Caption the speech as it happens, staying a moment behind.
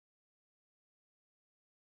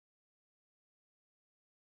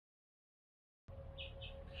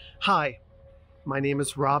Hi, my name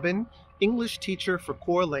is Robin, English teacher for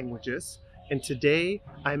core languages, and today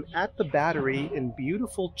I'm at the Battery in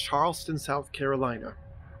beautiful Charleston, South Carolina.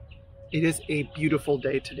 It is a beautiful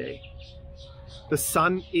day today. The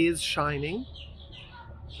sun is shining,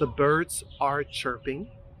 the birds are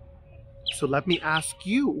chirping. So let me ask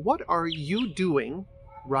you, what are you doing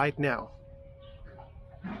right now?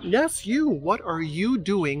 Yes, you, what are you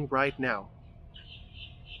doing right now?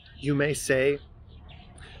 You may say,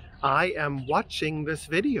 I am watching this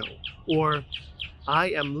video, or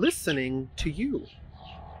I am listening to you.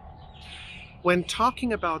 When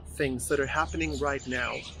talking about things that are happening right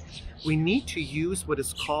now, we need to use what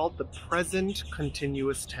is called the present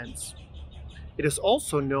continuous tense. It is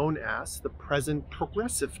also known as the present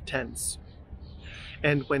progressive tense.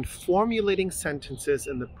 And when formulating sentences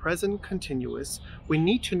in the present continuous, we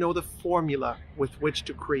need to know the formula with which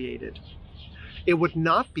to create it. It would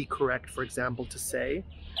not be correct, for example, to say,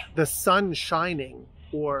 the sun shining,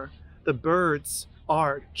 or the birds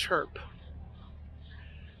are chirp.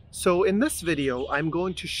 So in this video, I'm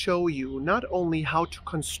going to show you not only how to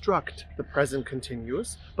construct the present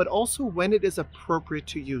continuous, but also when it is appropriate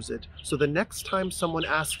to use it. So the next time someone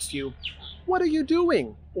asks you, what are you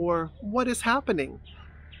doing? Or what is happening?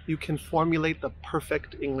 You can formulate the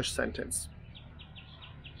perfect English sentence.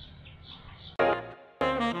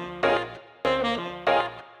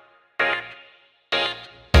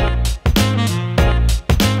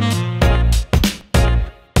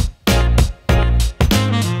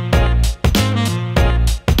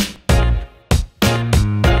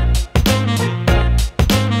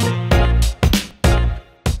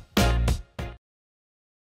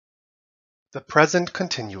 The present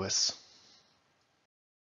continuous.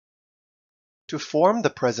 To form the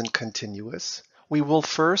present continuous, we will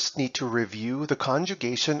first need to review the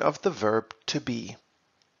conjugation of the verb to be.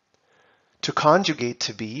 To conjugate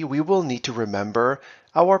to be, we will need to remember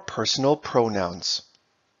our personal pronouns.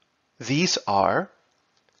 These are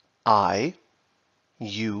I,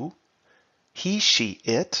 you, he, she,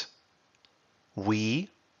 it, we,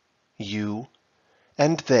 you,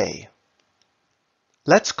 and they.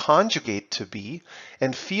 Let's conjugate to be,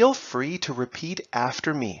 and feel free to repeat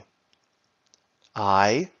after me.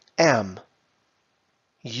 I am.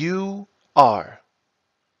 You are.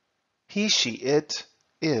 He, she, it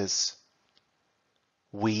is.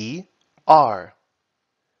 We are.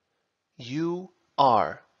 You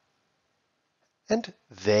are. And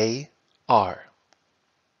they are.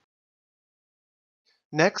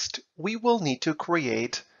 Next, we will need to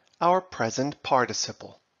create our present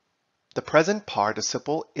participle. The present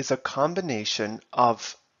participle is a combination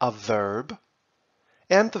of a verb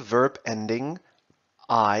and the verb ending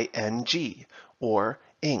ing or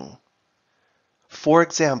ing. For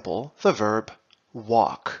example, the verb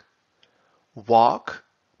walk. Walk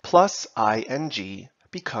plus ing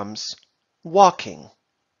becomes walking.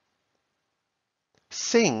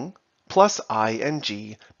 Sing plus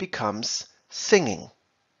ing becomes singing.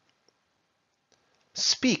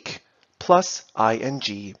 Speak plus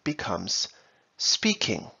ing becomes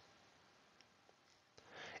speaking.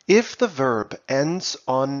 If the verb ends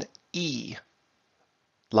on e,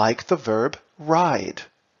 like the verb ride,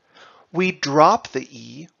 we drop the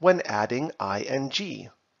e when adding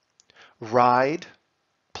ing. Ride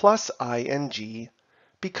plus ing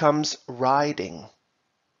becomes riding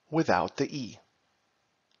without the e.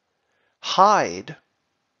 Hide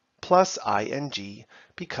plus ing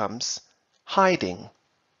becomes hiding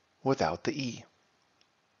without the e.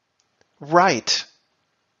 Write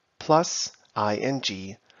plus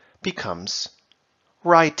ing becomes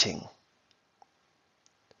writing.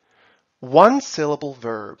 One-syllable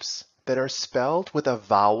verbs that are spelled with a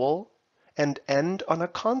vowel and end on a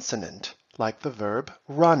consonant, like the verb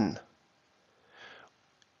run.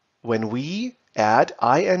 When we add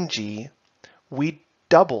ing, we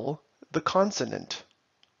double the consonant.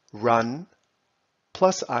 Run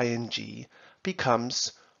plus ing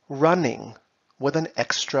becomes running with an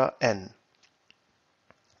extra n.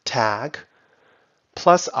 Tag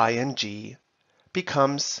plus ing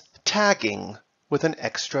becomes tagging with an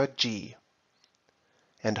extra g.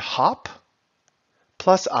 And hop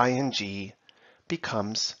plus ing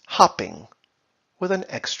becomes hopping with an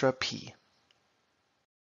extra p.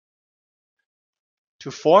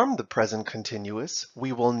 To form the present continuous,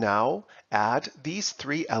 we will now add these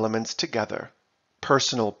three elements together: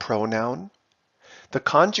 personal pronoun, the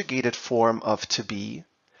conjugated form of to be,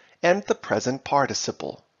 and the present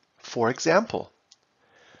participle. For example,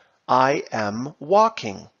 I am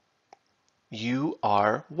walking. You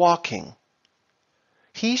are walking.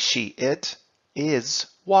 He, she, it is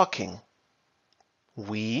walking.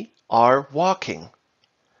 We are walking.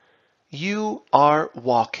 You are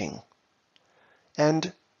walking.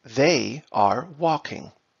 And they are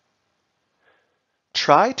walking.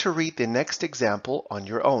 Try to read the next example on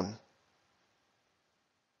your own.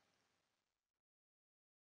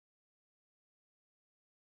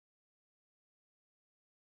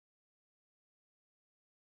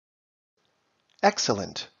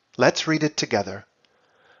 Excellent. Let's read it together.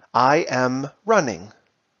 I am running.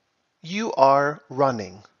 You are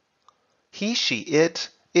running. He, she, it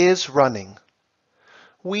is running.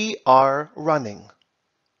 We are running.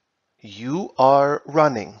 You are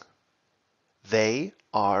running. They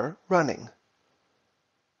are running.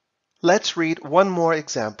 Let's read one more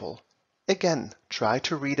example. Again, try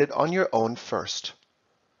to read it on your own first.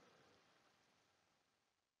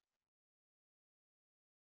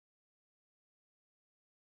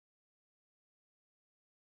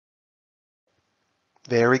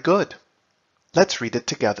 Very good. Let's read it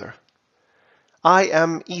together. I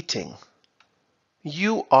am eating.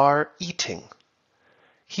 You are eating.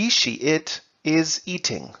 He, she, it is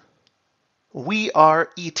eating. We are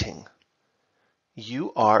eating.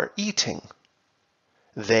 You are eating.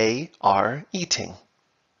 They are eating.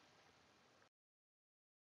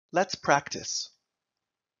 Let's practice.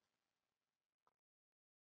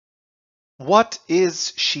 What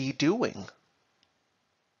is she doing?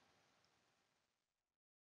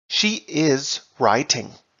 She is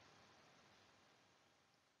writing.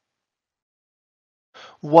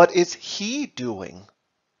 What is he doing?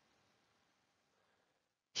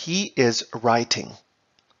 He is writing.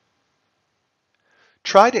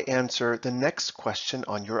 Try to answer the next question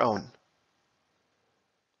on your own.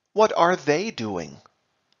 What are they doing?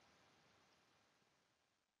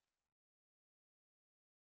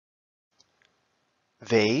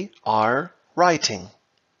 They are writing.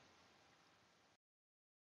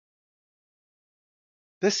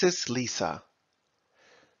 This is Lisa.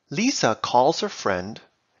 Lisa calls her friend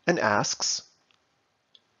and asks,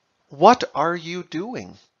 "What are you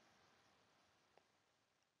doing?"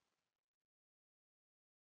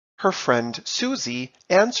 Her friend Susie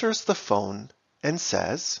answers the phone and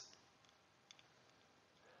says,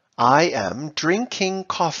 "I am drinking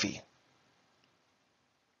coffee."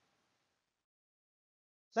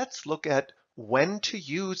 Let's look at when to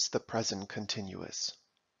use the present continuous.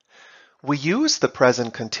 We use the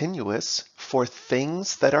present continuous for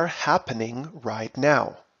things that are happening right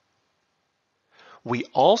now. We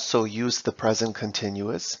also use the present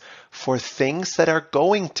continuous for things that are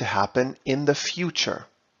going to happen in the future.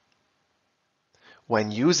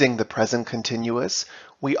 When using the present continuous,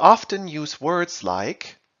 we often use words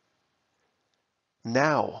like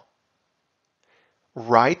now,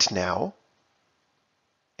 right now,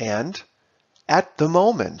 and at the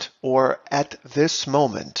moment or at this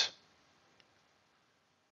moment.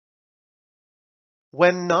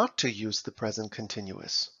 When not to use the present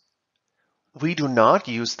continuous. We do not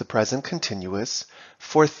use the present continuous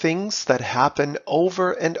for things that happen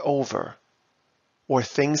over and over, or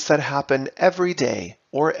things that happen every day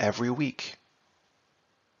or every week.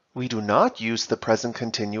 We do not use the present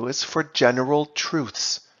continuous for general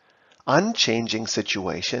truths, unchanging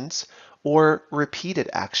situations, or repeated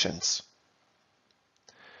actions.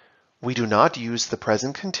 We do not use the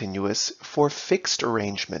present continuous for fixed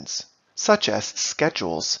arrangements, such as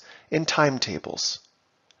schedules and timetables.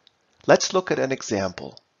 Let's look at an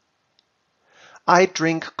example. I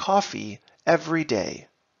drink coffee every day.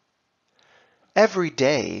 Every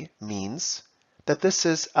day means that this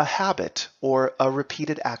is a habit or a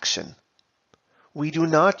repeated action. We do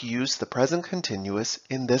not use the present continuous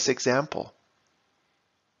in this example.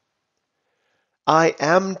 I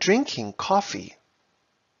am drinking coffee.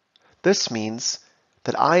 This means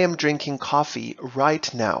that I am drinking coffee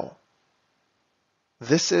right now.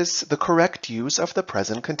 This is the correct use of the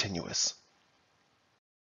present continuous.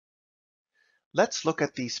 Let's look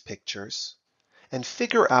at these pictures and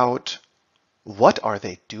figure out, what are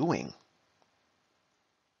they doing?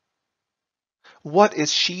 What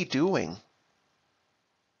is she doing?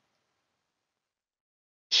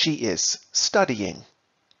 She is studying.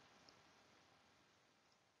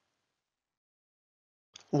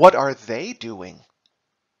 What are they doing?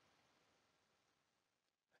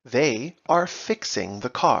 They are fixing the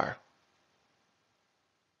car.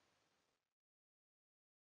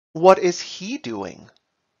 What is he doing?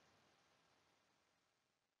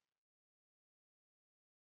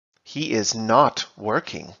 He is not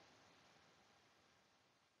working.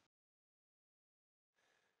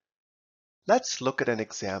 Let's look at an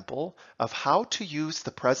example of how to use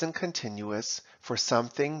the present continuous for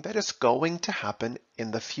something that is going to happen in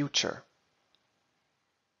the future.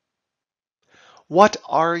 What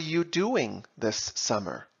are you doing this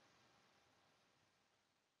summer?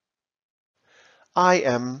 I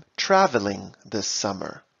am traveling this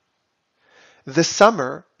summer. The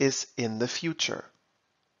summer is in the future.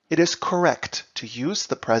 It is correct to use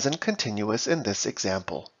the present continuous in this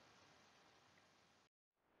example.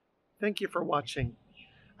 Thank you for watching.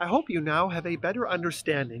 I hope you now have a better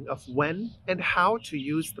understanding of when and how to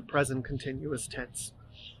use the present continuous tense.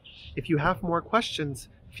 If you have more questions,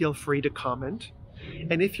 feel free to comment.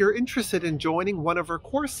 And if you're interested in joining one of our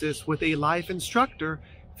courses with a live instructor,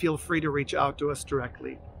 feel free to reach out to us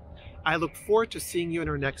directly. I look forward to seeing you in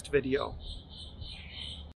our next video.